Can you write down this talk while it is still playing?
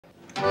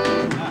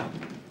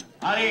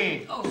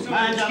Ali, Oh, sorry,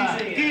 mangiala.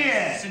 excuse me. Chi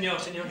è? Signor.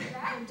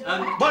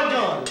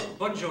 Buongiorno.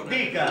 Buongiorno.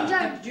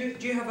 Dica. Do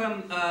you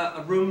have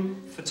a room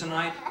for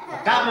tonight?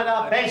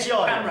 Camera,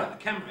 pensione.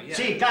 Camera, yeah.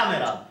 Sì,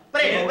 camera.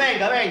 Prego,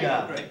 venga,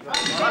 venga.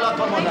 Fallo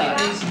accomodare.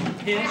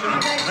 Here,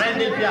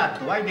 Prendi il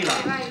piatto, vai di là.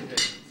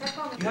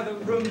 you have a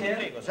room here?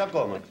 Prego, si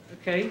accomodi.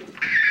 Okay.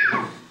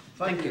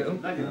 Thank you.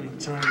 Dagli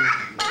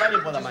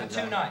un po' da 2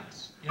 mangiare.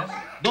 nights, yes?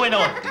 2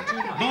 notti.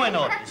 2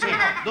 notti, sì.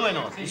 2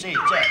 notti, sì,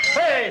 certo.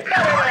 Ehi,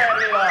 state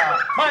fermi là!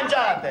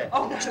 Mangiate!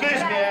 Oh,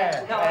 Excuse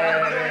me, No, I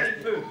don't want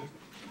any food.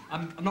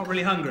 I'm not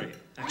really hungry,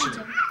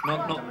 actually.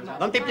 Not.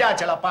 Non ti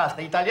piace la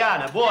pasta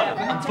italiana? Buona?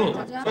 I'm full.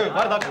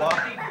 Guarda qua.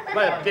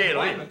 Ma è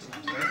pieno,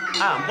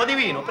 Ah, un po' di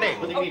vino,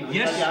 prego, di vino.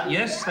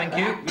 Yes, thank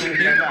you.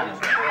 Italiano.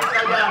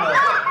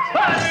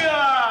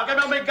 Via, che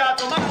non mi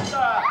gatto,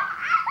 mangia!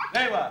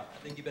 Leva.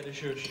 I think you better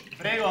shush.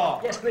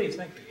 Prego. Yes, please,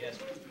 thank you, yes.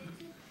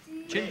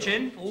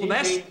 Chin, all the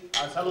best.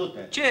 A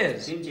salute.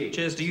 Cheers. Cin.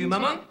 Cheers to you,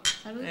 Mama.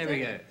 Salute. There we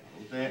go.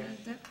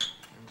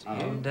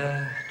 Salute. And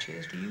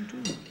cheers to you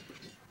too.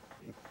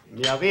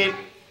 Mia vita.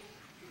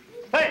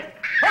 Ehi,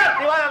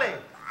 parti, vai lì.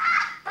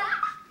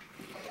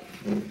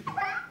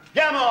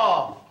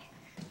 Andiamo.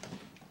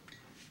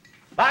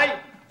 Vai,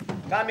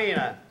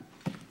 cammina.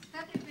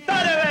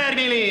 State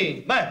fermi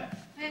lì. Beh,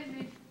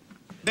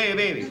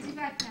 bevi.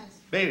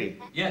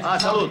 Bevi. Yes, Ah,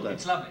 it's salute. lovely.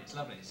 It's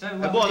lovely. So,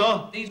 È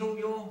buono? These all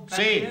your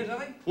Sì. family, are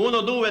they?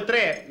 1, 2,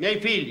 3, miei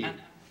figli.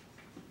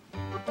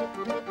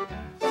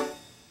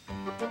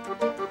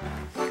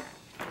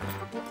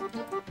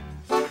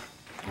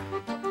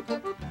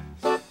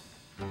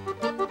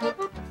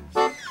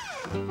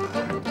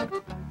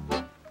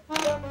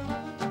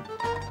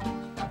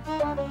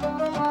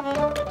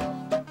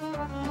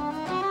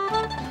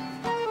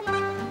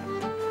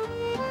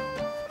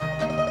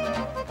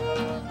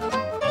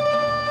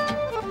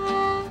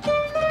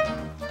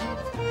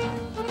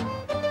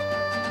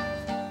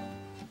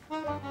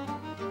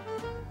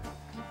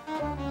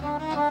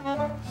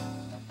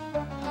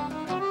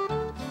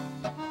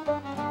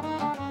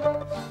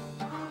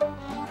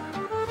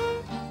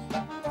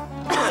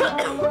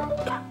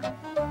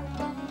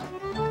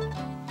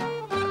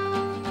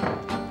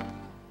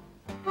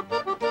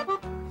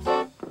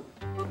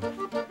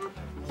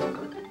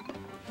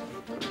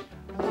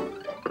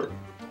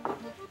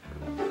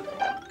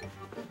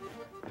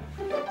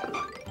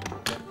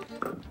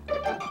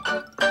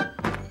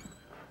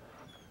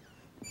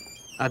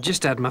 I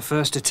just had my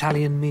first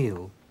Italian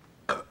meal.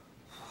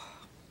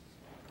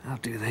 How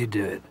do they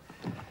do it?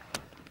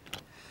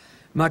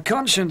 My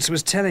conscience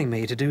was telling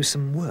me to do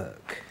some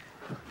work.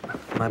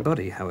 My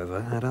body,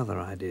 however, had other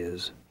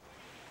ideas.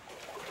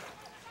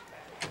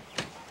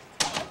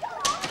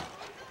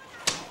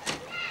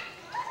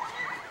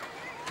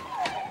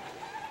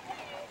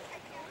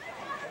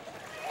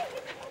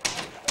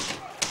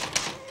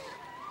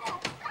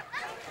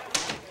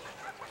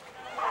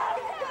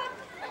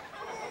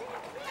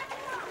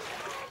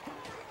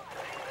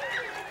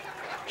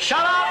 Shut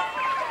up!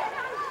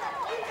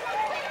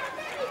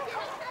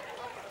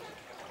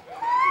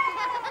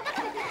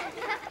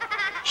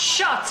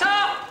 Shut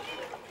up!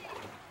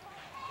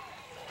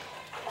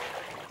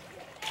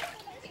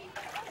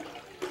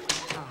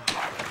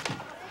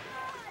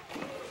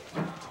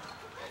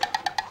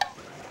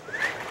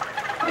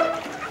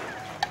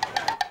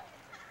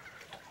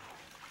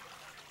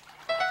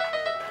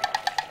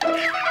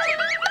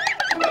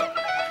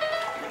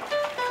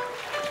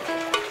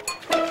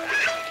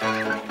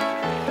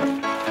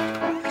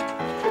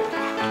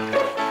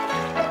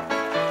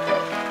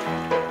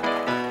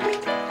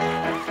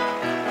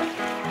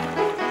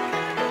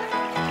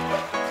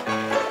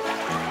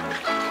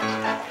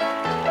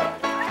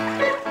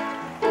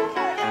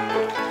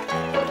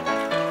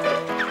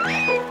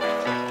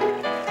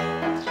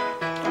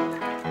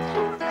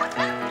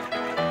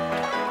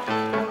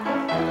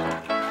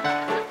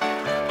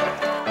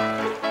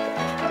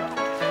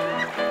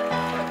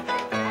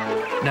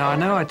 Now, I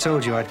know I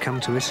told you I'd come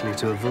to Italy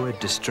to avoid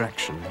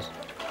distractions.